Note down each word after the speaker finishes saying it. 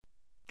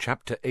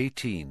Chapter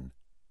 18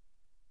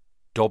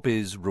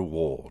 Dobby's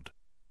Reward.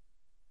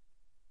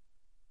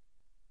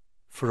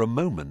 For a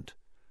moment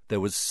there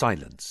was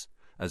silence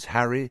as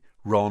Harry,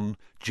 Ron,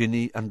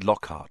 Ginny and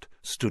Lockhart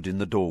stood in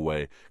the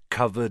doorway,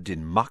 covered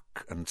in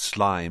muck and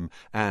slime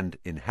and,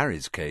 in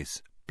Harry's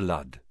case,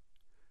 blood.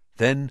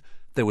 Then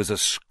there was a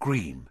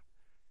scream.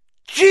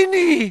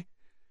 "Ginny!"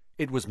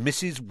 It was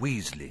Mrs.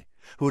 Weasley,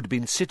 who had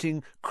been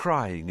sitting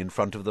crying in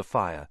front of the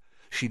fire.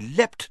 She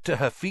leapt to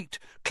her feet,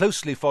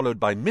 closely followed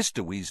by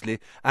Mr. Weasley,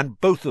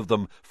 and both of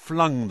them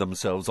flung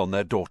themselves on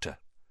their daughter.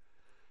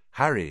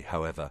 Harry,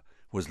 however,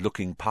 was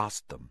looking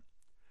past them.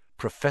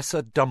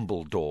 Professor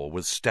Dumbledore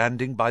was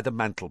standing by the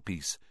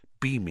mantelpiece,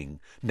 beaming,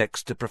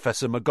 next to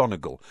Professor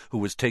McGonagall, who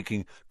was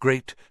taking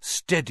great,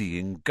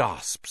 steadying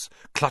gasps,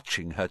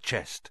 clutching her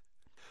chest.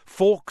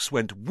 Fawkes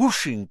went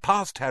whooshing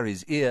past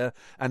Harry's ear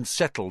and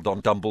settled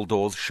on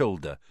Dumbledore's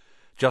shoulder,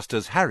 just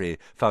as Harry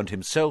found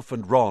himself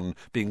and Ron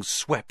being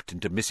swept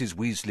into Mrs.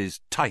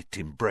 Weasley's tight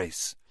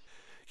embrace.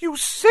 "You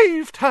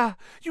saved her!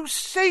 You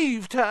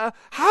saved her!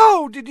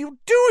 How did you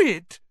do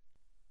it?"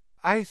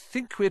 "I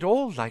think we'd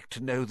all like to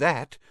know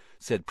that,"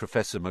 said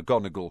Professor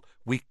McGonagall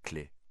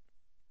weakly.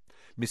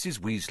 Mrs.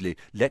 Weasley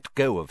let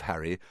go of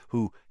Harry,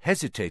 who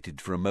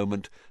hesitated for a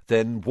moment,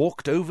 then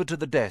walked over to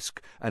the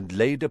desk and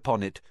laid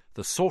upon it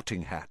the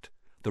sorting hat,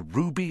 the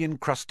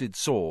ruby-encrusted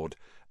sword,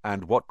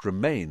 and what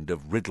remained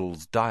of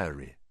Riddle's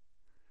diary.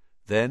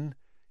 Then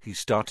he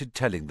started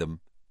telling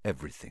them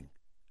everything.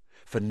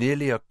 For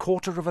nearly a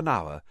quarter of an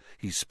hour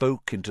he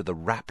spoke into the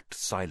rapt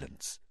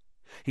silence.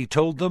 He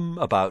told them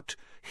about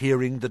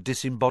hearing the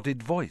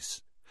disembodied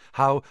voice,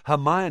 how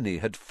Hermione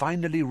had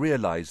finally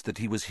realized that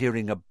he was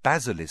hearing a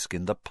basilisk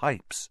in the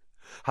pipes,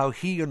 how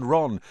he and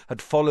Ron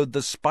had followed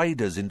the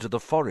spiders into the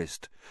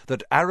forest,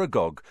 that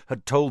Aragog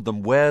had told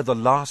them where the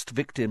last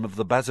victim of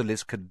the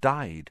basilisk had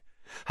died,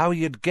 how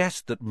he had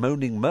guessed that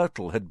Moaning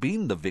Myrtle had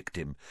been the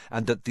victim,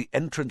 and that the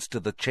entrance to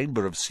the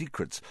Chamber of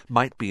Secrets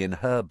might be in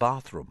her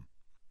bathroom.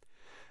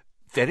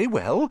 "Very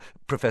well,"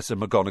 Professor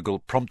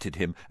McGonagall prompted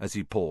him as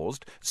he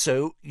paused.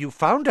 "So you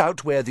found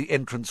out where the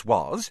entrance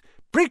was,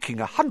 breaking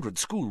 100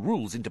 school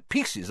rules into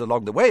pieces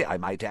along the way, I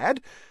might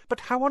add.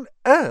 But how on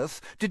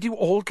earth did you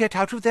all get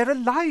out of there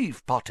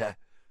alive, Potter?"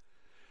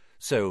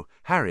 So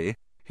Harry,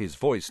 his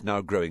voice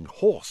now growing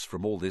hoarse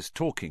from all this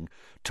talking,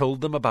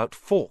 told them about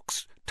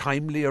Fawkes'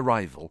 timely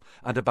arrival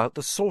and about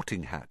the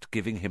sorting hat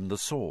giving him the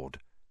sword.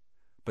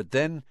 But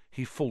then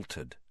he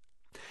faltered.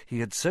 He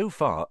had so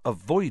far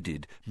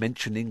avoided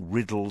mentioning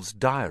Riddle's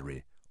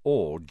diary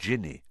or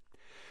Ginny.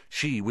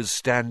 She was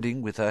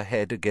standing with her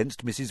head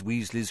against Mrs.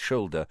 Weasley's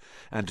shoulder,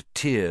 and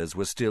tears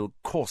were still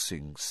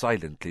coursing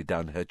silently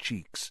down her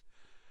cheeks.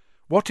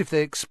 What if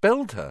they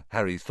expelled her?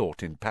 Harry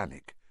thought in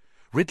panic.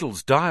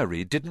 Riddle's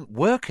diary didn't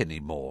work any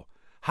more.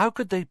 How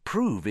could they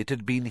prove it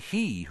had been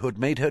he who had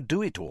made her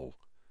do it all?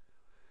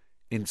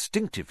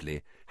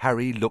 Instinctively,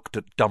 Harry looked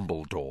at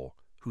Dumbledore,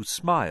 who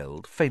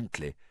smiled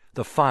faintly,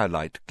 the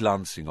firelight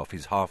glancing off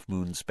his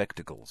half-moon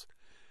spectacles.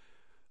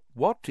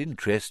 "What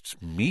interests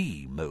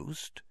me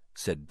most,"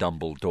 said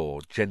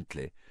Dumbledore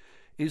gently,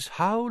 "is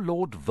how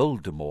Lord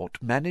Voldemort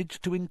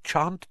managed to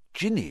enchant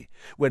Ginny,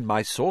 when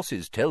my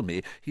sources tell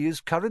me he is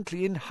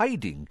currently in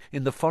hiding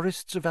in the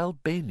forests of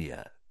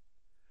Albania."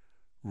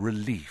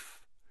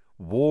 Relief,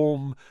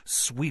 warm,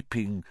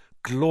 sweeping,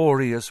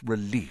 glorious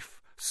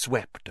relief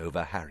swept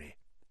over Harry.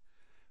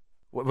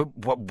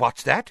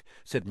 "What's that?"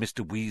 said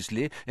Mr.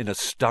 Weasley in a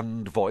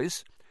stunned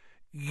voice.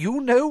 "You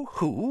know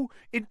who?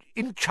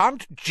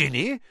 Enchant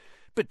Ginny?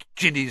 But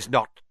Ginny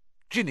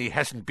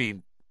hasn't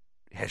been...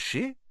 Has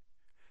she?"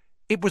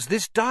 "It was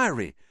this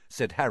diary,"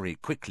 said Harry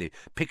quickly,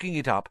 picking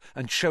it up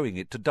and showing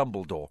it to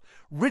Dumbledore.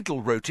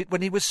 "Riddle wrote it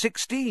when he was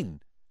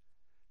 16.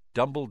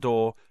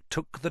 Dumbledore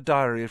took the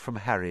diary from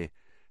Harry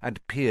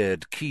and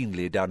peered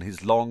keenly down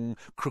his long,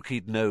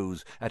 crooked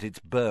nose at its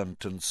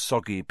burnt and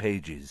soggy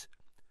pages.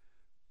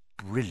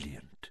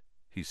 "Brilliant,"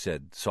 he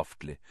said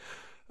softly.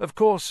 "Of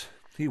course,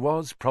 he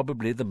was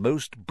probably the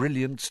most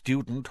brilliant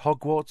student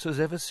Hogwarts has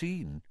ever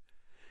seen."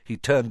 He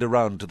turned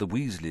around to the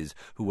Weasleys,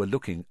 who were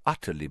looking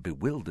utterly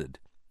bewildered.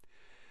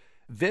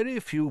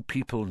 "Very few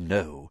people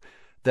know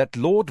that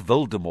Lord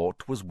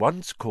Voldemort was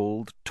once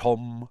called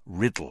Tom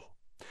Riddle.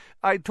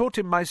 I taught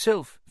him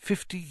myself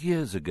 50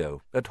 years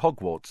ago at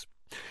Hogwarts.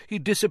 He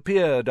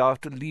disappeared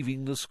after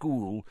leaving the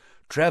school,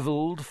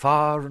 travelled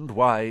far and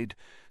wide,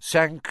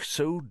 sank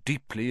so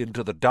deeply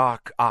into the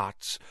dark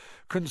arts,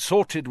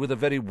 consorted with the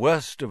very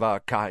worst of our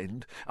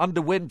kind,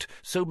 underwent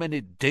so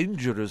many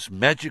dangerous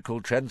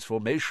magical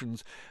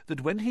transformations,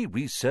 that when he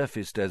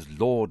resurfaced as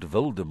Lord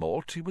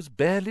Voldemort he was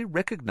barely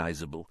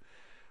recognizable.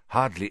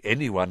 Hardly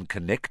anyone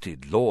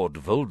connected Lord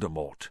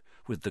Voldemort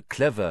with the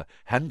clever,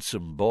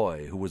 handsome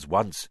boy who was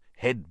once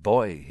head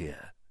boy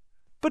here."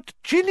 "But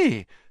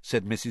Ginny,"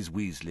 said Mrs.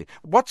 Weasley.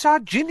 "What's our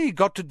Ginny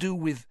got to do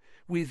with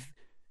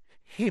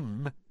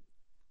him?"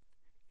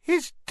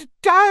 "His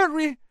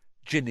diary,"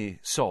 Ginny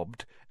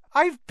sobbed.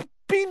 "I've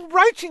been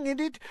writing in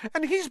it,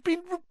 and he's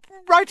been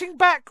writing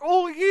back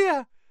all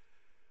year."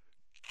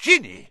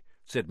 "Ginny,"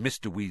 said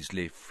Mr.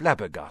 Weasley,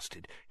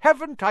 flabbergasted.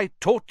 "Haven't I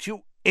taught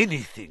you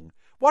anything?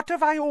 What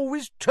have I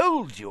always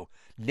told you?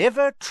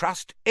 Never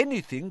trust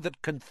anything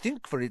that can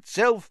think for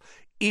itself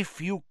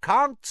if you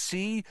can't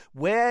see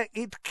where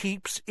it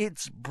keeps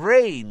its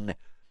brain.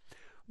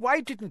 Why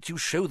didn't you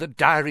show the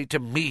diary to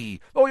me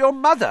or your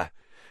mother?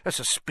 A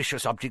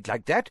suspicious object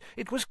like that,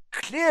 it was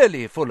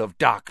clearly full of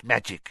dark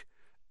magic."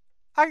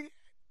 "I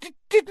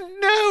didn't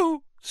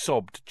know,"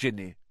 sobbed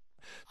Ginny.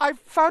 "I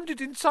found it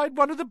inside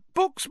one of the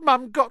books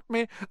Mum got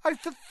me. I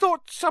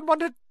thought someone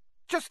had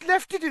just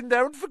left it in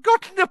there and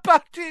forgotten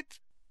about it."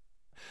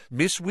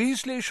 "Miss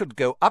Weasley should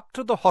go up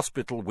to the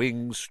hospital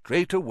wing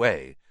straight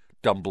away,"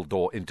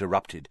 Dumbledore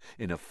interrupted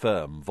in a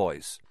firm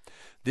voice.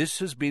 "This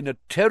has been a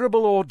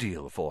terrible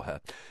ordeal for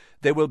her.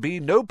 There will be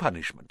no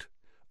punishment.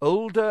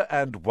 Older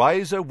and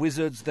wiser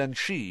wizards than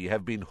she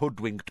have been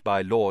hoodwinked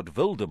by Lord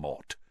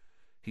Voldemort."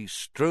 He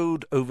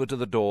strode over to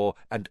the door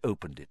and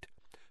opened it.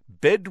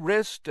 "Bed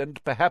rest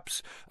and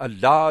perhaps a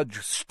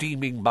large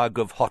steaming mug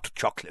of hot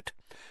chocolate.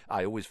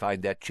 I always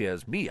find that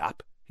cheers me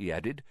up," he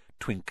added,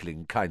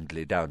 twinkling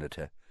kindly down at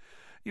her.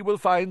 "You will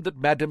find that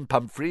Madame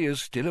Pumphrey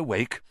is still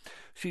awake.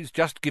 She's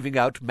just giving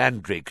out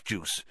mandrake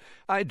juice.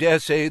 I dare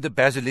say the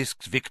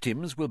basilisk's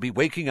victims will be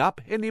waking up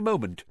any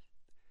moment."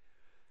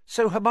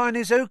 "So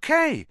Hermione's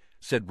okay,"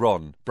 said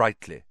Ron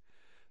brightly.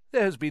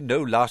 "There has been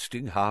no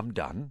lasting harm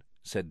done,"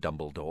 said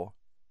Dumbledore.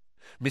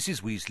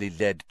 Mrs. Weasley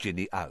led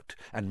Ginny out,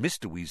 and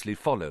Mr. Weasley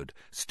followed,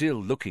 still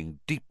looking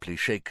deeply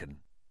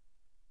shaken.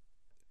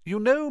 "You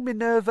know,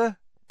 Minerva,"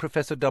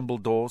 Professor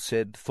Dumbledore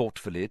said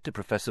thoughtfully to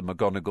Professor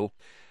McGonagall,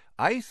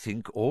 "I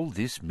think all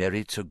this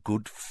merits a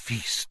good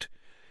feast.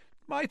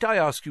 Might I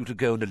ask you to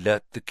go and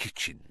alert the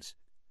kitchens?"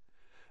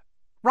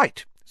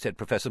 "Right," said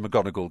Professor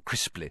McGonagall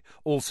crisply,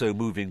 also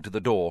moving to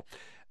the door.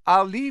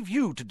 "I'll leave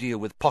you to deal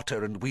with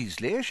Potter and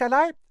Weasley, shall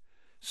I?"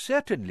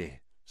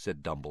 "Certainly,"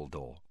 said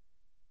Dumbledore.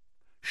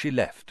 She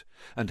left,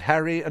 and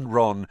Harry and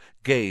Ron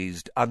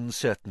gazed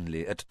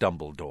uncertainly at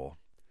Dumbledore.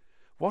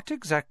 What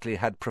exactly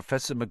had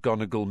Professor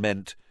McGonagall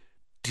meant,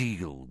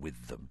 deal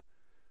with them?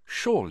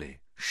 Surely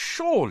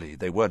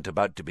they weren't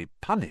about to be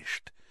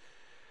punished.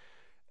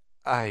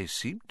 "I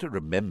seem to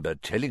remember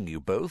telling you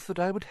both that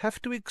I would have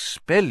to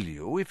expel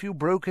you if you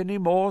broke any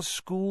more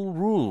school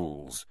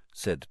rules,"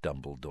 said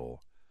Dumbledore.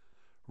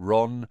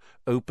 Ron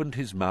opened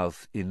his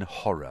mouth in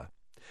horror.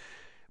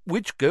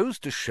 "Which goes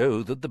to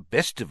show that the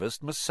best of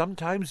us must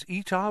sometimes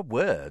eat our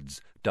words,"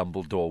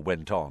 Dumbledore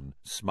went on,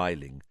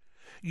 smiling.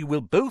 "You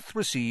will both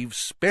receive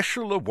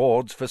special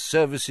awards for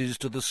services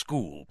to the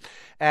school,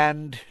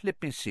 and, let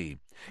me see,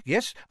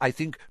 yes, I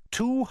think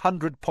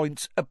 200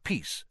 points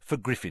apiece for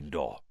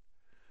Gryffindor."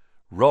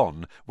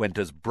 Ron went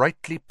as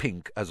brightly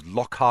pink as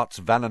Lockhart's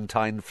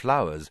Valentine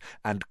flowers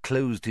and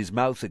closed his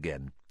mouth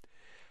again.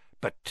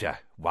 "But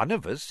one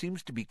of us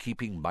seems to be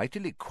keeping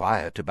mightily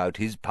quiet about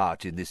his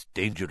part in this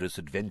dangerous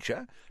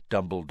adventure,"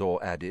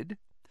 Dumbledore added.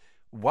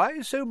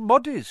 "Why so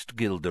modest,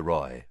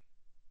 Gilderoy?"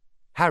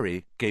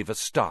 Harry gave a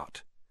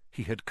start.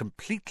 He had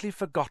completely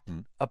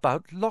forgotten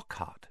about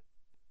Lockhart.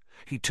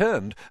 He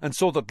turned and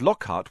saw that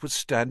Lockhart was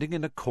standing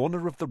in a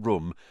corner of the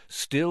room,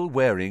 still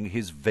wearing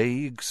his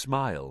vague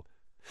smile.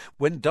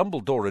 When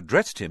Dumbledore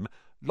addressed him,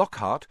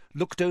 Lockhart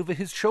looked over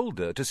his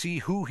shoulder to see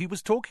who he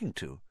was talking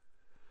to.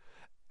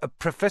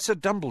 "Professor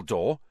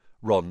Dumbledore,"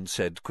 Ron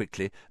said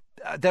quickly,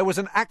 "there was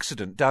an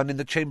accident down in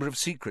the Chamber of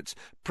Secrets.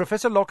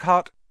 Professor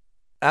Lockhart—"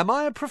 "Am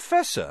I a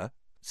professor?"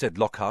 said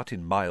Lockhart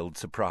in mild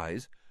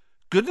surprise.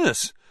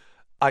 "Goodness!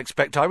 I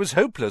expect I was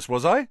hopeless,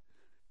 was I?"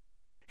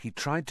 "He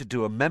tried to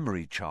do a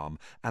memory charm,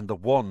 and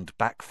the wand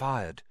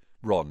backfired,"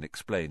 Ron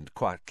explained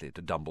quietly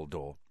to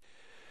Dumbledore.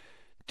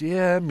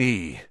 "Dear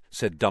me,"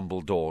 said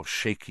Dumbledore,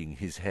 shaking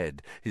his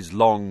head, his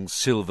long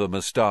silver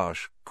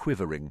moustache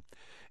quivering.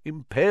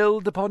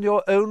 "Impaled upon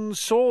your own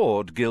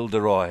sword,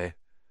 Gilderoy."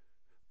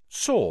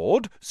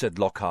 "Sword?" said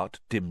Lockhart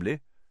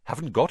dimly.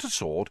 "Haven't got a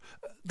sword.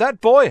 That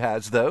boy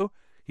has, though."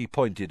 He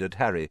pointed at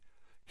Harry.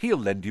 "He'll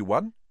lend you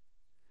one."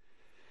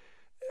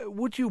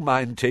 "Would you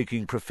mind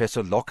taking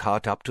Professor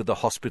Lockhart up to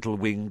the hospital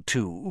wing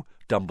too?"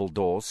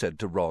 Dumbledore said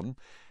to Ron.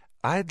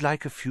 "I'd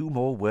like a few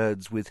more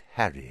words with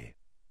Harry."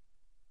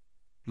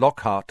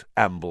 Lockhart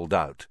ambled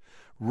out.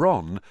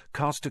 Ron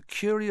cast a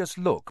curious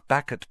look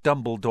back at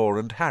Dumbledore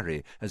and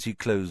Harry as he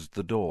closed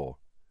the door.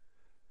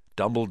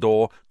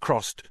 Dumbledore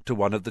crossed to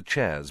one of the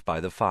chairs by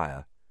the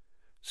fire.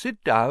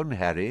 "Sit down,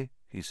 Harry,"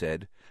 he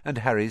said, and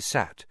Harry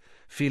sat,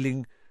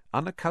 feeling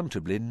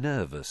unaccountably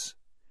nervous.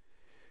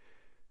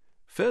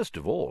 "First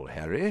of all,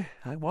 Harry,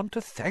 I want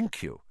to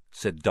thank you,"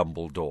 said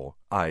Dumbledore,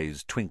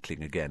 eyes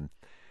twinkling again.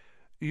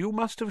 "You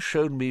must have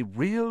shown me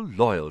real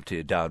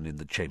loyalty down in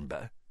the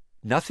chamber.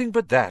 Nothing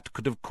but that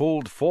could have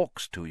called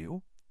Fawkes to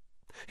you."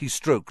 He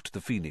stroked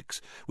the phoenix,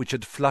 which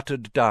had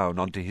fluttered down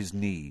onto his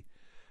knee.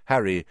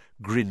 Harry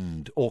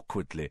grinned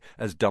awkwardly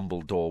as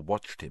Dumbledore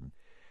watched him.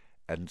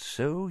 "And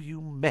so you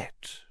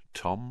met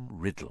Tom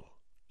Riddle,"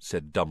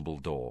 said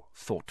Dumbledore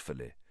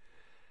thoughtfully.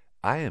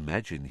 "I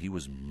imagine he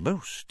was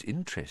most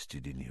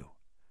interested in you."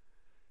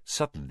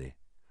 Suddenly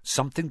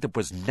Something that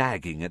was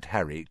nagging at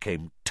Harry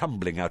came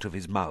tumbling out of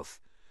his mouth.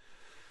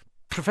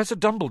 "Professor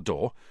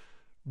Dumbledore,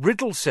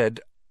 Riddle said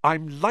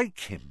I'm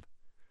like him.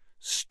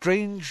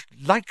 Strange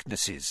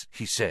likenesses,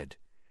 he said."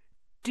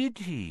 "Did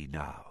he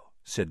now?"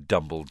 said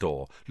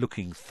Dumbledore,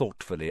 looking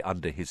thoughtfully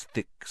under his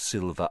thick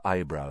silver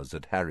eyebrows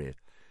at Harry.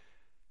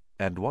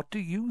 "And what do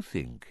you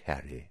think,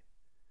 Harry?"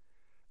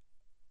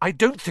 "I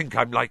don't think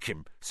I'm like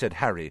him," said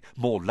Harry,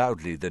 more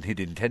loudly than he'd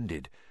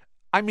intended.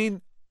 "I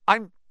mean,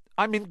 I'm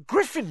in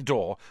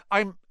Gryffindor.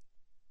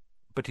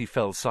 But he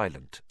fell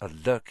silent, a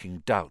lurking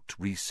doubt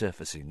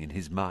resurfacing in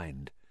his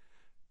mind.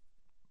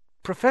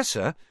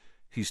 "Professor,"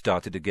 he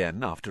started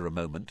again after a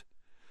moment,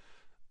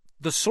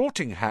 "the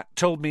Sorting Hat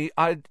told me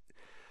I'd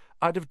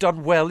have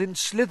done well in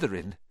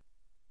Slytherin.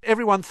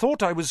 Everyone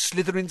thought I was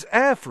Slytherin's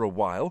heir for a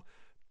while,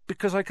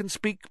 because I can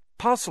speak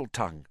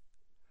Parseltongue."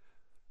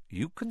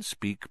 "You can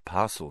speak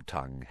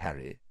Parseltongue,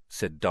 Harry,"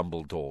 said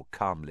Dumbledore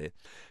calmly,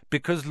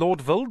 "because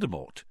Lord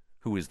Voldemort,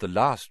 who is the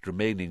last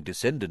remaining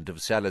descendant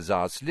of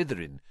Salazar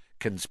Slytherin,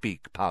 can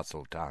speak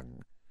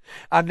Parseltongue.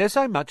 Unless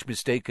I'm much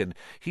mistaken,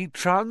 he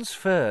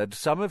transferred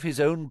some of his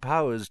own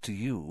powers to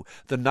you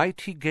the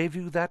night he gave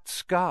you that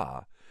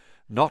scar.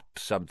 Not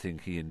something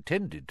he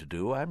intended to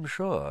do, I'm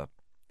sure."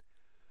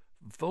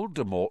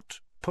 "Voldemort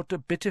put a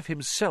bit of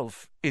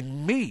himself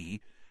in me,"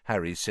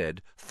 Harry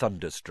said,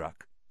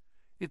 thunderstruck.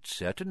 "It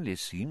certainly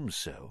seems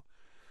so."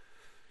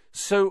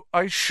 "So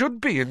I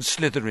should be in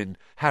Slytherin,"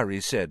 Harry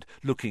said,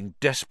 looking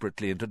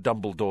desperately into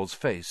Dumbledore's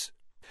face.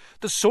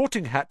 "The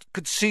Sorting Hat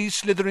could see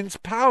Slytherin's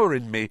power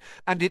in me,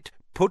 and it—"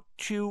 "Put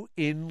you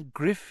in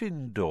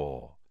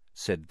Gryffindor,"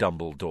 said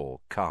Dumbledore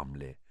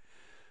calmly.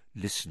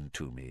 "Listen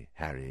to me,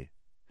 Harry.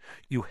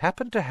 You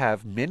happen to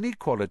have many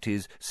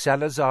qualities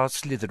Salazar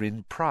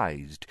Slytherin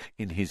prized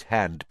in his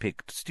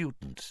hand-picked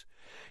students.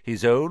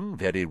 His own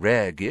very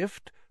rare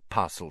gift,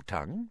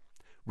 Parseltongue,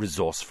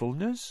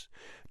 resourcefulness,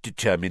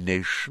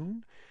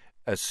 determination,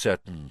 a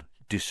certain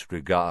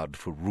disregard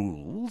for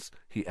rules,"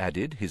 he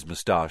added, his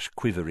moustache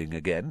quivering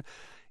again.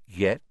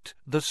 "Yet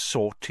the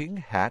Sorting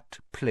Hat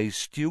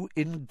placed you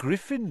in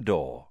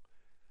Gryffindor.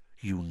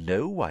 You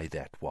know why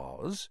that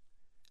was?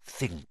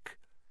 Think."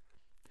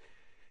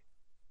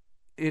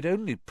 "It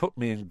only put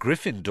me in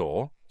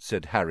Gryffindor,"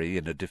 said Harry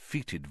in a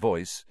defeated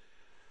voice,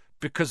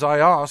 "because I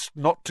asked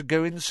not to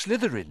go in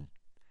Slytherin."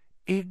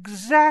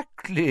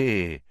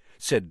 "Exactly,"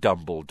 said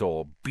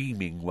Dumbledore,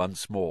 beaming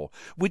once more,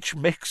 "which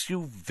makes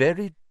you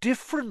very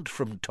different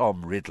from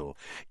Tom Riddle.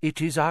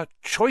 It is our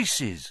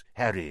choices,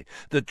 Harry,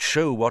 that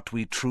show what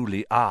we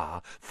truly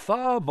are,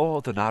 far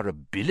more than our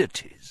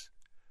abilities."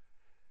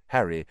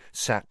 Harry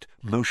sat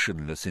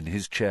motionless in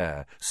his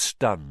chair,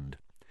 stunned.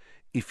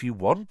 "If you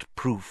want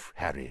proof,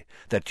 Harry,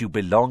 that you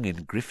belong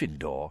in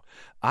Gryffindor,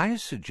 I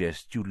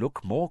suggest you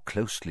look more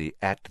closely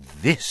at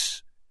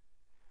this."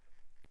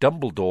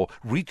 Dumbledore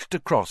reached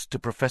across to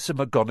Professor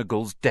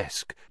McGonagall's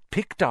desk,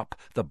 picked up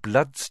the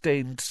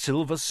blood-stained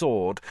silver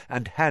sword,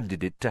 and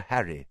handed it to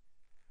Harry.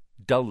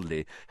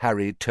 Dully,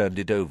 Harry turned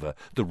it over,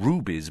 the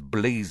rubies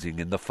blazing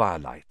in the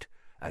firelight,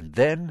 and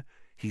then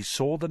he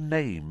saw the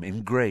name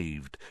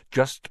engraved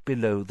just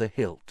below the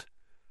hilt.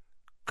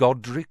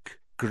 Godric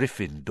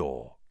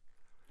Gryffindor.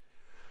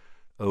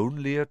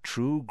 "Only a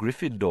true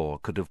Gryffindor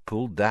could have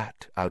pulled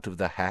that out of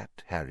the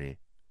hat, Harry,"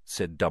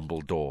 said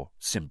Dumbledore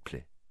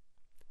simply.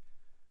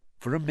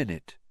 For a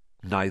minute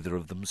neither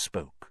of them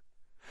spoke.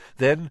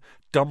 Then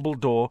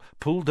Dumbledore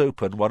pulled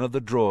open one of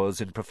the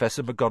drawers in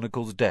Professor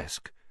McGonagall's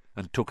desk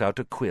and took out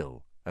a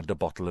quill and a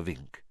bottle of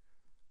ink.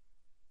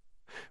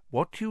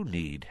 "What you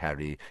need,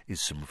 Harry,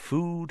 is some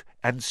food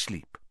and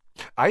sleep.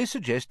 I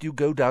suggest you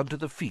go down to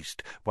the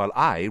feast while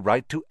I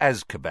write to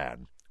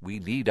Azkaban. We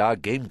need our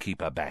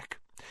gamekeeper back.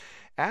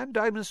 And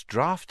I must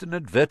draft an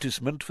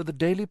advertisement for the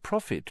Daily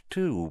Prophet,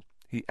 too,"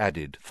 he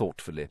added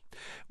thoughtfully.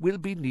 "We'll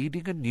be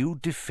needing a new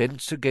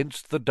defence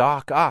against the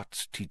dark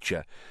arts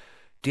teacher.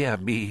 Dear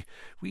me,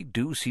 we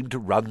do seem to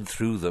run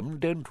through them,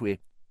 don't we?"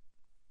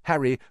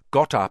 Harry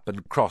got up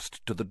and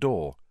crossed to the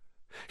door.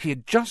 He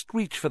had just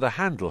reached for the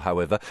handle,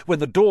 however, when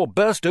the door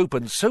burst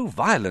open so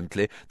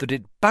violently that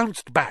it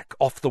bounced back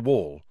off the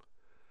wall.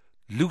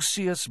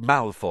 Lucius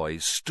Malfoy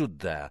stood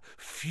there,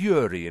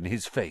 fury in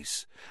his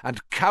face,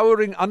 and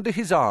cowering under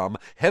his arm,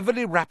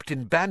 heavily wrapped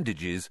in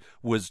bandages,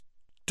 was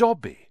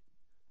Dobby.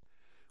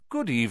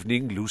 "Good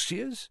evening,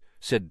 Lucius,"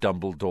 said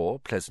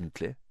Dumbledore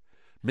pleasantly.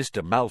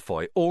 Mr.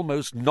 Malfoy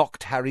almost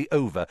knocked Harry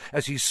over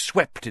as he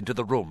swept into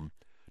the room.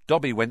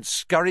 Dobby went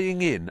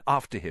scurrying in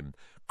after him,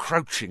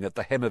 crouching at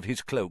the hem of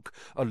his cloak,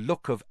 a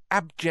look of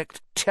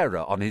abject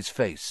terror on his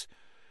face.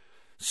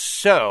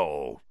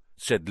 "So,"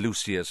 said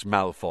Lucius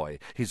Malfoy,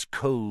 his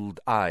cold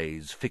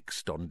eyes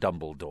fixed on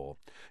Dumbledore,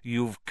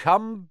 "you've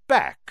come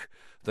back.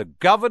 The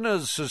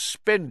governor's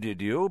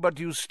suspended you, but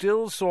you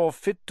still saw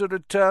fit to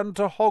return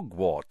to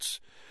Hogwarts."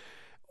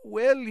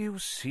 "Well, you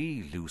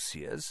see,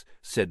 Lucius,"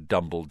 said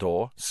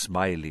Dumbledore,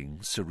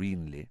 smiling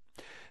serenely,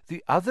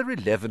 "the other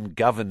 11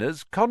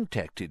 governors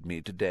contacted me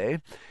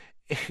today.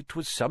 It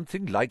was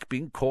something like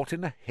being caught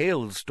in a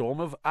hailstorm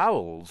of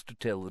owls, to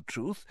tell the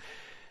truth.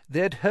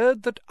 They'd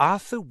heard that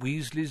Arthur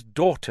Weasley's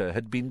daughter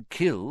had been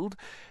killed,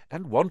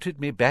 and wanted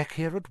me back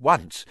here at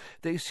once.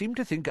 They seemed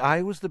to think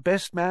I was the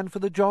best man for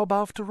the job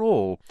after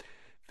all.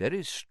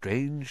 Very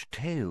strange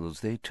tales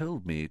they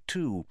told me,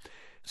 too.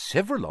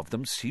 Several of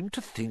them seemed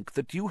to think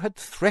that you had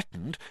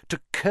threatened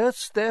to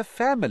curse their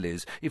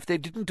families if they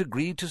didn't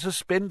agree to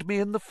suspend me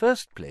in the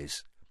first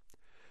place."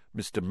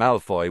 Mr.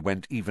 Malfoy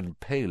went even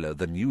paler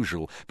than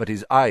usual, but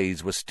his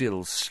eyes were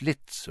still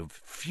slits of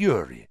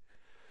fury.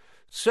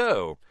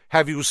 "So,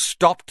 have you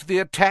stopped the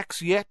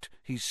attacks yet?"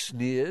 he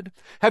sneered.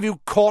 "Have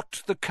you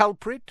caught the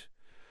culprit?"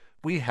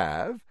 "We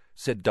have,"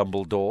 said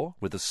Dumbledore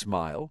with a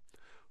smile.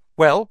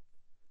 "Well,"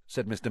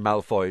 said Mr.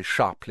 Malfoy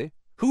sharply,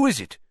 "who is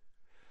it?"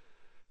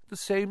 "The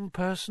same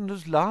person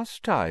as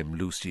last time,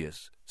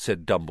 Lucius,"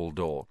 said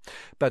Dumbledore.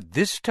 "But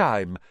this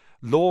time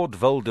Lord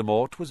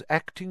Voldemort was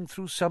acting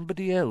through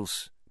somebody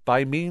else,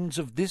 by means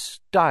of this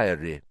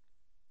diary."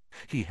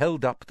 He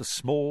held up the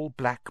small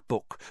black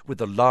book with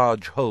the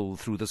large hole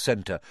through the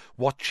centre,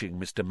 watching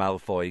Mr.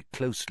 Malfoy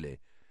closely.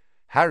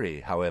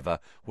 Harry, however,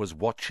 was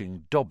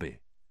watching Dobby.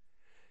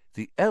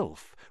 The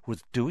elf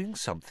was doing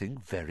something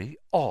very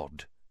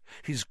odd.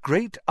 His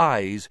great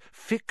eyes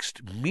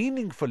fixed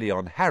meaningfully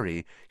on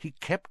Harry, he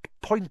kept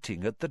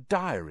pointing at the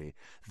diary,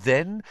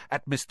 then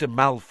at Mr.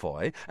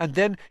 Malfoy, and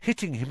then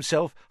hitting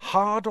himself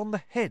hard on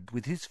the head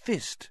with his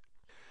fist.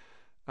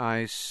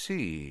 "I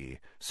see,"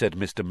 said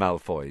Mr.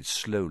 Malfoy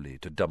slowly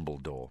to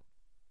Dumbledore.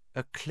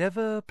 "A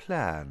clever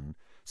plan,"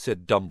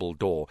 said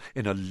Dumbledore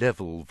in a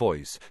level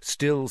voice,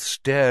 still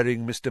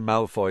staring Mr.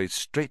 Malfoy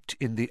straight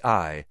in the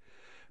eye.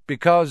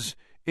 "Because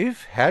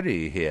if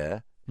Harry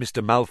here—"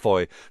 Mr.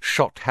 Malfoy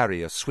shot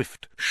Harry a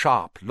swift,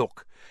 sharp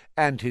look.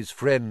 "And his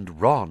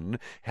friend Ron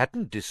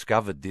hadn't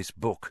discovered this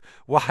book,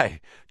 why,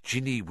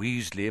 Ginny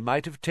Weasley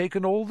might have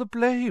taken all the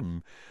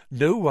blame.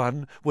 No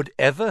one would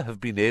ever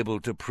have been able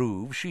to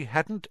prove she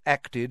hadn't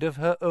acted of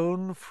her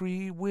own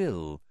free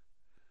will."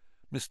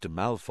 Mr.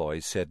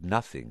 Malfoy said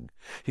nothing.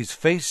 His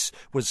face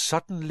was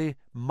suddenly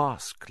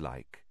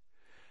mask-like.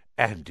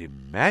 "And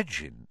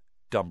imagine,"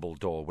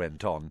 Dumbledore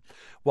went on,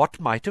 "what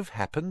might have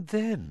happened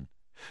then.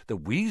 The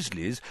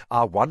Weasleys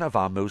are one of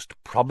our most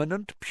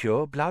prominent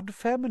pure-blood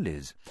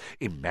families.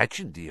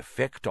 Imagine the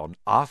effect on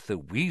Arthur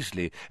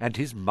Weasley and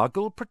his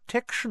Muggle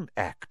Protection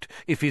Act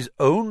if his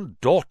own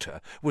daughter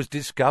was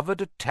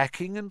discovered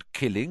attacking and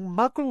killing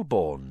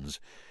Muggle-borns.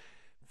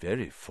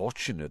 Very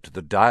fortunate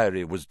the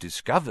diary was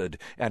discovered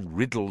and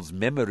Riddle's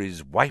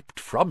memories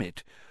wiped from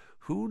it.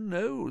 Who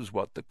knows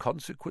what the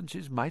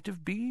consequences might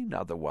have been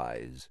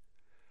otherwise?"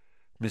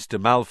 Mr.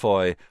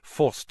 Malfoy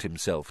forced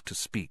himself to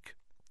speak.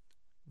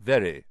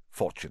 "Very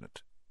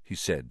fortunate," he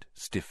said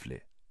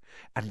stiffly.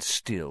 And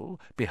still,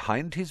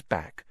 behind his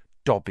back,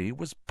 Dobby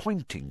was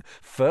pointing,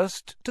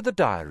 first to the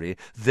diary,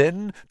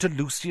 then to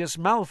Lucius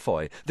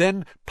Malfoy,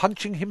 then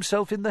punching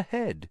himself in the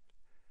head.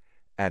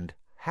 And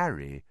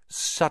Harry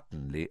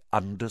suddenly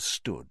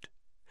understood.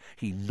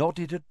 He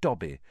nodded at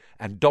Dobby,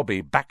 and Dobby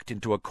backed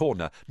into a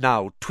corner,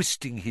 now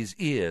twisting his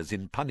ears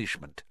in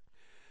punishment.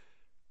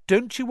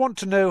 "Don't you want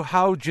to know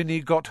how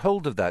Ginny got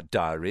hold of that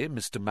diary,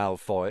 Mr.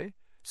 Malfoy?"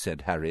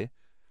 said Harry.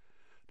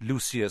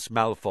 Lucius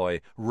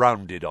Malfoy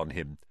rounded on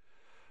him.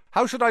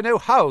 "How should I know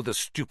how the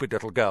stupid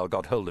little girl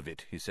got hold of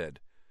it?" he said.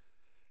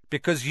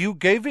 "Because you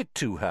gave it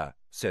to her,"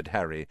 said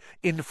Harry,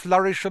 "in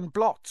Flourish and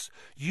Blots.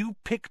 You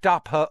picked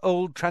up her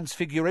old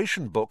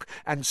Transfiguration book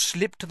and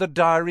slipped the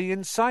diary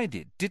inside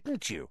it,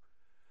 didn't you?"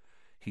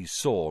 He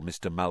saw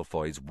Mr.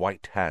 Malfoy's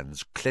white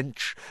hands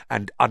clench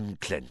and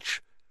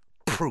unclench.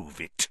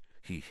 "Prove it,"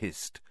 he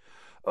hissed.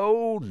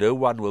 "Oh, no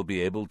one will be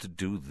able to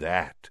do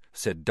that,"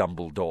 said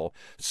Dumbledore,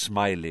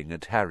 smiling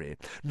at Harry.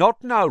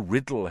 "Not now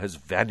Riddle has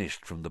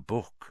vanished from the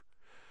book.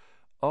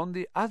 On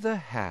the other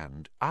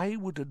hand, I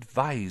would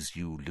advise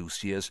you,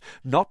 Lucius,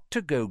 not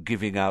to go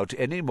giving out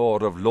any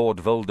more of Lord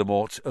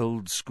Voldemort's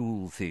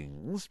old-school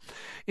things.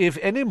 If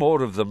any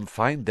more of them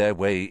find their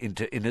way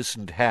into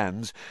innocent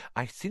hands,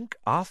 I think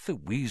Arthur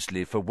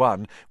Weasley, for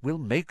one, will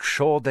make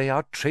sure they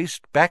are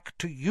traced back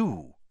to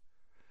you."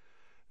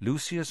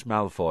 Lucius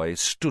Malfoy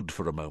stood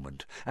for a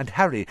moment, and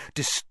Harry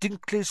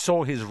distinctly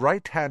saw his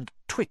right hand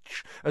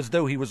twitch as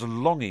though he was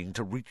longing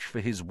to reach for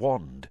his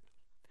wand.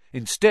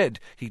 Instead,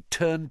 he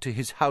turned to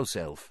his house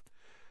elf.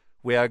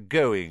 "We are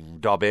going,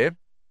 Dobby."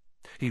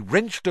 He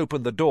wrenched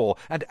open the door,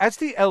 and as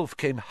the elf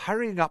came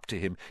hurrying up to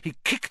him, he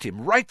kicked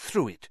him right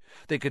through it.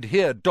 They could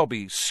hear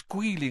Dobby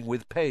squealing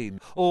with pain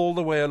all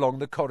the way along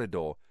the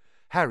corridor.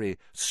 Harry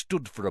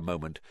stood for a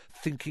moment,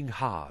 thinking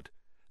hard.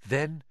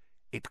 Then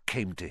it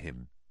came to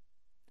him.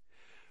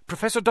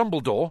 "Professor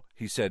Dumbledore,"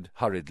 he said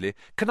hurriedly,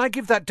 "can I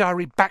give that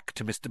diary back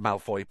to Mr.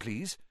 Malfoy,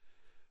 please?"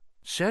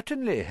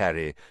 "Certainly,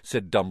 Harry,"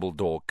 said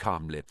Dumbledore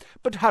calmly.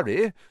 "But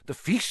hurry, the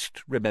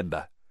feast,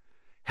 remember."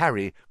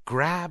 Harry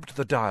grabbed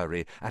the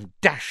diary and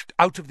dashed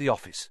out of the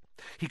office.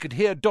 He could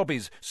hear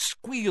Dobby's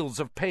squeals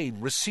of pain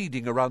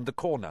receding around the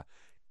corner.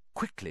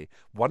 Quickly,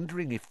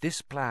 wondering if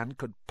this plan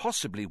could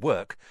possibly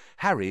work,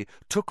 Harry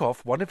took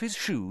off one of his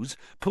shoes,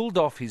 pulled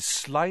off his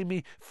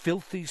slimy,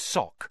 filthy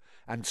sock,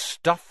 and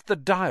stuffed the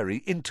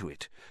diary into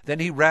it. Then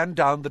he ran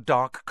down the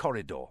dark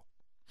corridor.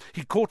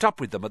 He caught up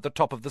with them at the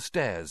top of the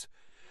stairs.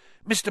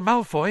 "Mr.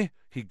 Malfoy,"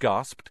 he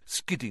gasped,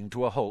 skidding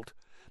to a halt,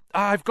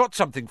 "I've got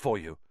something for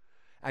you."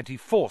 And he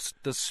forced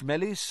the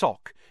smelly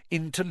sock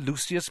into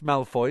Lucius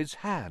Malfoy's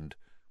hand.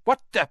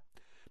 "What the—"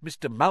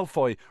 Mr.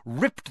 Malfoy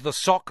ripped the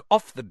sock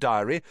off the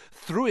diary,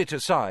 threw it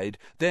aside,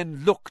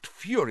 then looked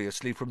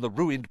furiously from the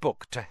ruined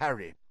book to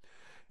Harry.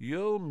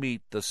 "You'll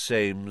meet the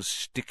same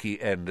sticky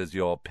end as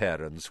your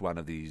parents one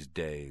of these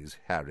days,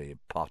 Harry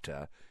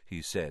Potter,"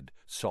 he said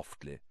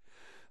softly.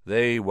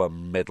 "They were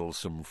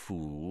meddlesome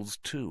fools,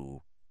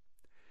 too."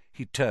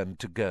 He turned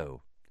to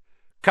go.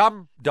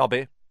 "Come,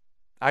 Dobby.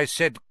 I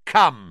said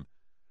come."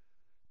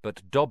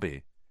 But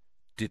Dobby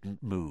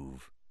didn't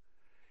move.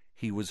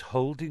 He was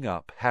holding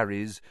up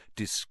Harry's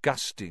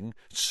disgusting,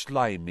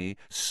 slimy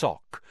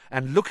sock,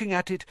 and looking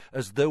at it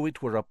as though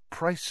it were a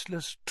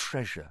priceless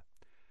treasure.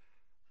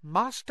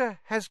 "Master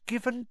has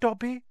given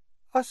Dobby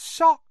a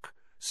sock,"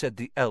 said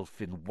the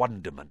elf in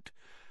wonderment.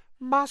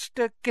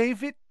 "Master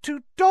gave it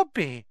to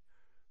Dobby."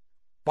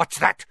 "What's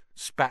that?"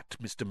 spat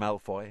Mr.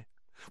 Malfoy.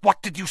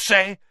 "What did you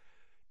say?"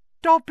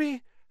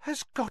 "Dobby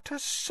has got a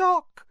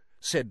sock,"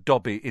 said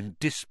Dobby in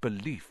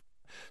disbelief.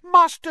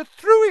 "Master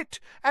threw it,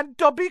 and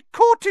Dobby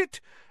caught it,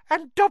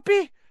 and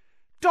Dobby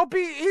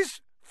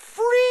is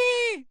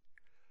free."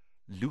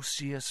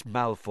 Lucius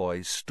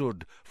Malfoy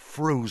stood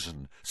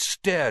frozen,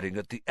 staring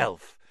at the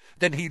elf.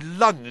 Then he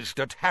lunged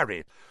at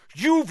Harry.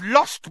 "You've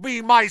lost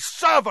me my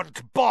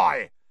servant,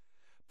 boy!"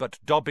 But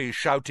Dobby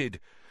shouted,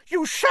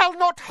 "You shall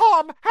not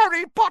harm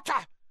Harry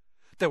Potter!"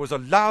 There was a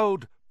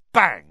loud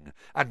bang,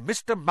 and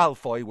Mr.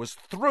 Malfoy was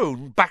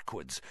thrown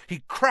backwards. He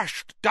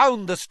crashed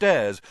down the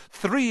stairs,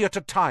 3 at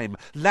a time,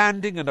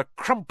 landing in a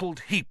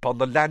crumpled heap on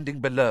the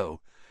landing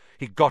below.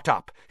 He got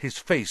up, his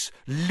face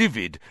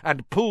livid,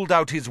 and pulled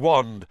out his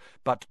wand,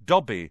 but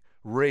Dobby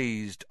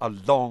raised a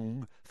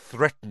long,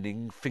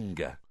 threatening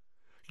finger.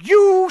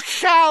 "You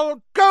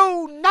shall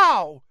go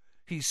now,"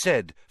 he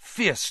said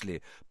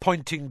fiercely,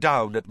 pointing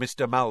down at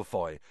Mr.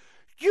 Malfoy.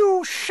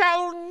 "You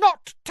shall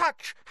not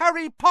touch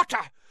Harry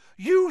Potter.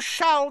 You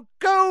shall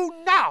go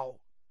now."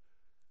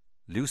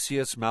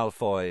 Lucius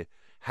Malfoy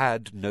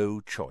had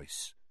no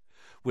choice.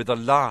 With a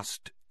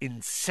last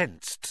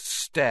incensed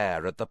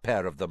stare at the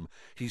pair of them,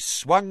 he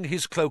swung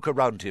his cloak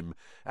around him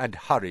and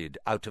hurried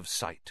out of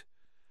sight.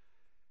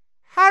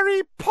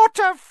 "Harry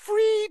Potter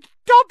freed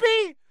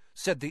Dobby!"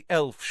 said the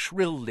elf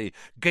shrilly,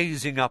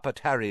 gazing up at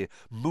Harry,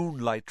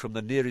 moonlight from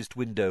the nearest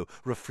window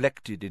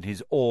reflected in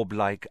his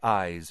orb-like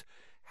eyes.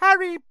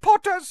 "Harry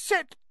Potter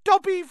set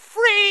Dobby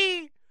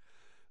free!"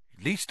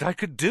 "Least I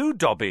could do,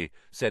 Dobby,"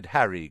 said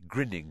Harry,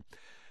 grinning.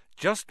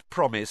 "Just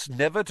promise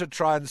never to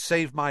try and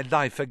save my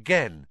life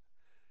again."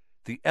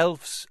 The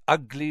elf's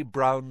ugly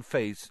brown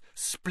face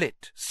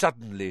split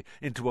suddenly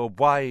into a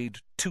wide,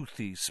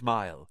 toothy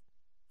smile.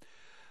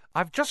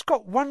 "I've just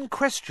got one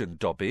question,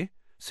 Dobby,"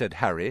 said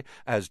Harry,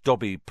 as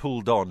Dobby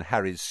pulled on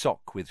Harry's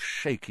sock with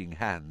shaking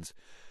hands.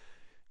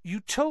 "You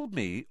told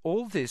me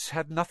all this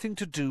had nothing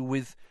to do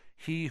with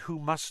He Who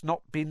Must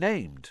Not Be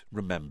Named,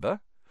 remember?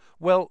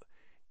 Well,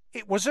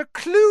 it was a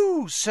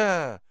clue,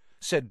 sir,"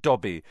 said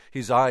Dobby,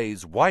 his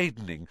eyes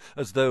widening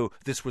as though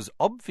this was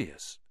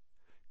obvious.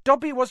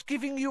 "Dobby was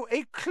giving you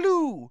a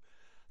clue.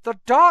 The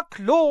Dark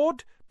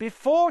Lord,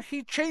 before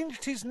he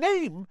changed his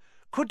name,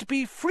 could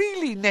be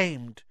freely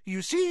named,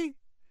 you see."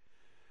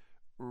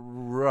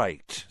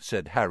 "Right,"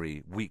 said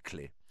Harry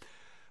weakly.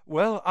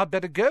 "Well, I'd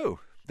better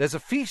go. There's a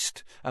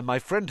feast, and my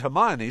friend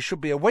Hermione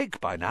should be awake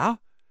by now."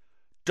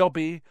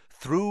 Dobby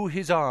threw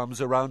his arms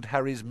around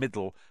Harry's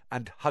middle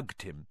and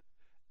hugged him.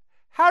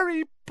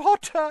 "Harry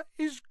Potter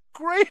is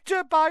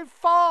greater by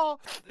far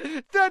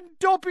than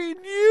Dobby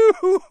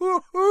knew,"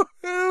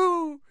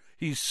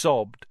 he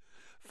sobbed.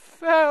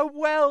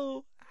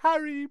 "Farewell,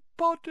 Harry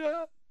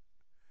Potter."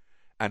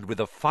 And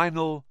with a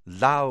final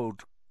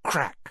loud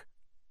crack,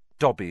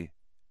 Dobby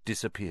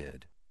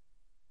disappeared.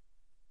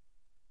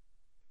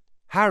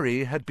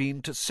 Harry had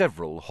been to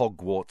several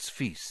Hogwarts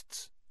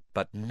feasts,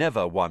 but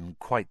never one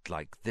quite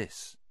like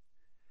this.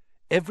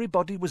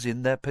 Everybody was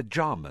in their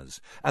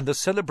pyjamas, and the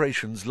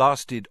celebrations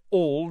lasted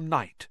all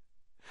night.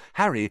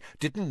 Harry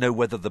didn't know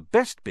whether the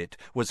best bit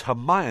was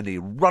Hermione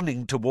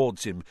running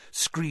towards him,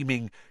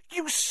 screaming,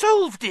 "You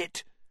solved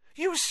it!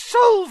 You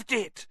solved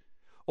it!"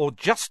 or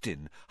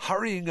Justin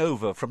hurrying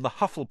over from the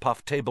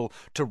Hufflepuff table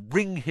to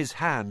wring his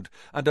hand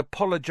and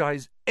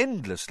apologize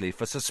endlessly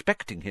for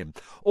suspecting him,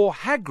 or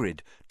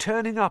Hagrid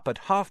turning up at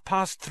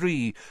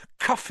 3:30,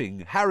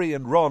 cuffing Harry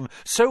and Ron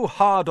so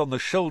hard on the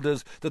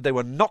shoulders that they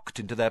were knocked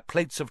into their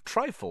plates of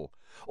trifle,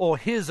 or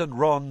his and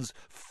Ron's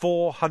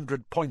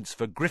 400 points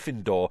for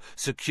Gryffindor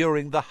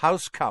securing the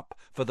House Cup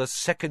for the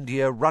 2nd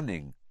year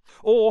running,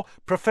 or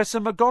Professor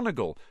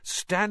McGonagall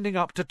standing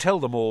up to tell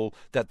them all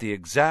that the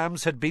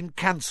exams had been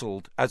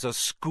cancelled as a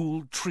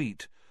school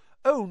treat.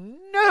 "Oh,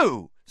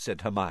 no,"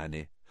 said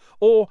Hermione.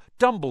 or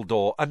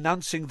Dumbledore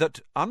announcing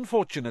that,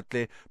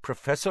 unfortunately,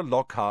 Professor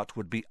Lockhart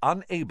would be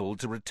unable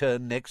to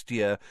return next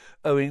year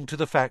owing to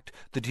the fact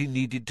that he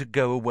needed to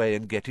go away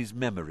and get his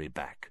memory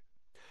back.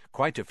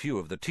 Quite a few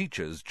of the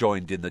teachers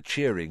joined in the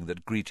cheering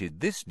that greeted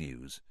this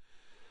news.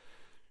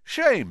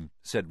 "Shame,"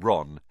 said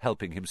Ron,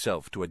 helping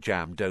himself to a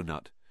jam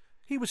doughnut.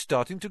 "He was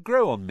starting to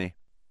grow on me."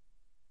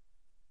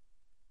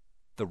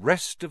 The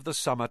rest of the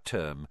summer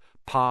term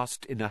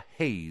passed in a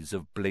haze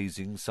of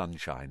blazing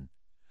sunshine.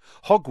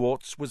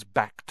 Hogwarts was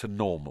back to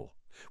normal,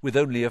 with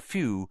only a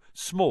few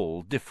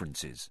small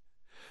differences.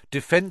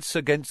 Defence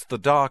against the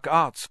dark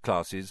arts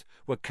classes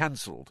were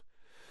cancelled.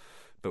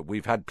 "But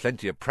we've had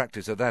plenty of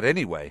practice at that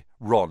anyway,"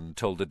 Ron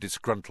told a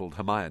disgruntled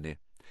Hermione.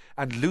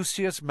 And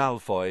Lucius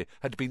Malfoy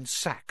had been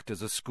sacked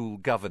as a school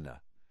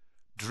governor.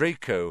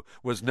 Draco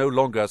was no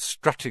longer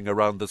strutting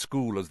around the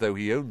school as though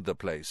he owned the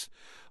place.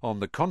 On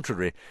the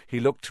contrary, he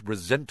looked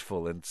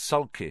resentful and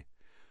sulky.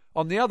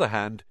 On the other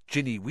hand,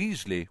 Ginny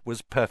Weasley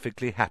was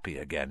perfectly happy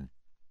again.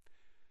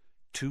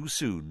 Too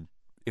soon,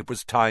 it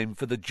was time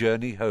for the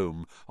journey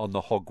home on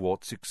the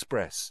Hogwarts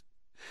Express.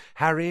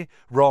 Harry,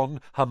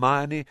 Ron,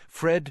 Hermione,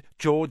 Fred,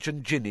 George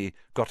and Ginny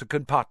got a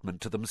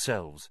compartment to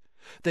themselves.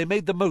 They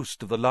made the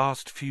most of the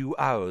last few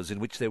hours in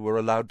which they were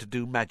allowed to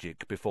do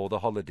magic before the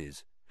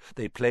holidays.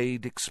 They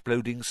played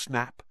Exploding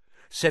Snap,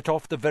 set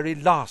off the very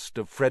last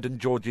of Fred and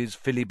George's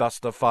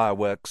filibuster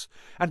fireworks,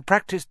 and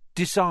practised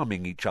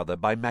disarming each other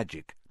by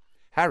magic.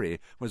 Harry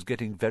was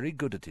getting very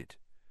good at it.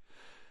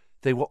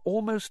 They were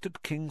almost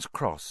at King's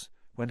Cross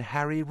when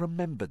Harry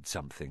remembered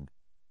something.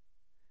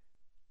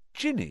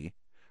 "Ginny,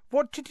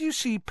 what did you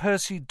see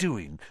Percy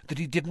doing that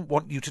he didn't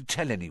want you to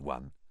tell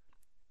anyone?"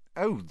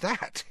 "Oh,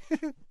 that,"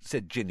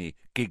 said Ginny,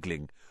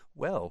 giggling.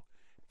 "Well,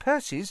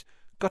 Percy's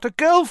got a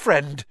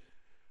girlfriend."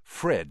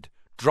 Fred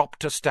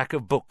dropped a stack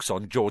of books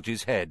on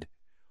George's head.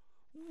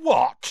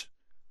 "What?"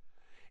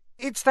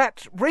 "It's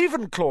that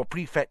Ravenclaw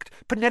prefect,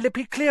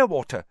 Penelope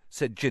Clearwater,"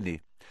 said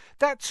Ginny.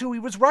 "That's who he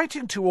was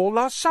writing to all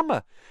last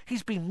summer.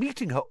 He's been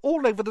meeting her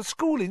all over the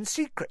school in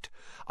secret.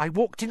 I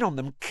walked in on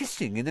them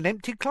kissing in an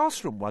empty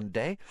classroom one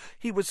day.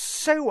 He was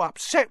so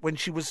upset when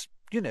she was,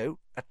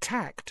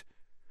 attacked.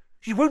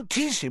 You won't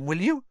tease him,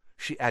 will you?"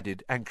 she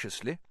added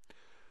anxiously.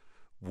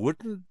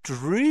 "Wouldn't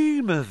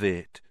dream of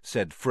it,"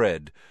 said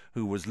Fred,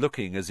 who was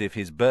looking as if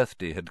his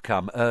birthday had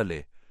come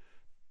early.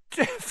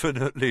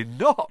 "Definitely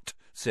not,"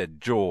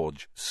 said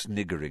George,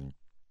 sniggering.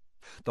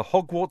 The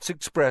Hogwarts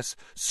Express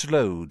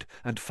slowed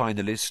and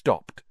finally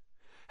stopped.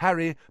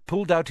 Harry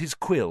pulled out his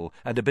quill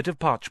and a bit of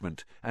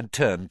parchment and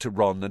turned to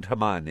Ron and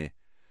Hermione.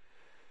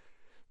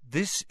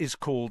 "This is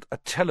called a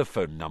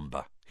telephone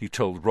number," he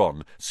told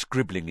Ron,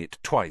 scribbling it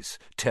twice,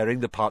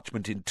 tearing the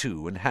parchment in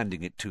two and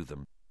handing it to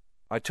them.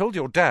 "I told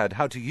your dad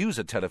how to use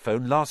a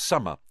telephone last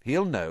summer.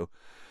 He'll know.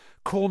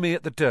 Call me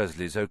at the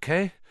Dursleys,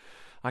 OK?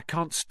 I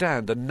can't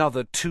stand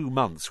another 2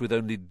 months with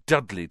only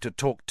Dudley to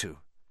talk to."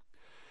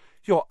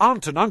 "Your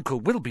aunt and uncle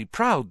will be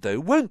proud, though,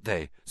 won't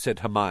they?" said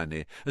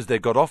Hermione, as they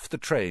got off the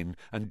train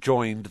and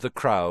joined the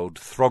crowd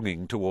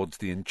thronging towards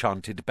the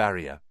enchanted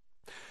barrier.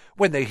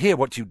 "When they hear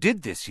what you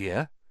did this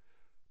year."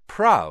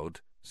 "Proud?"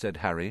 said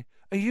Harry.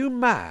 "Are you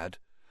mad?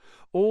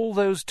 All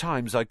those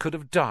times I could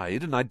have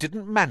died and I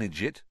didn't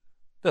manage it.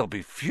 They'll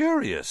be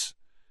furious."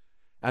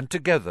 And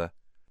together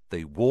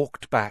they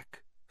walked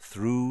back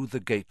through the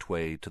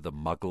gateway to the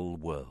Muggle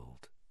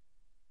world.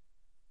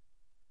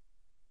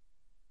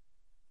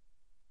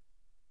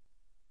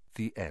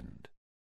 The end.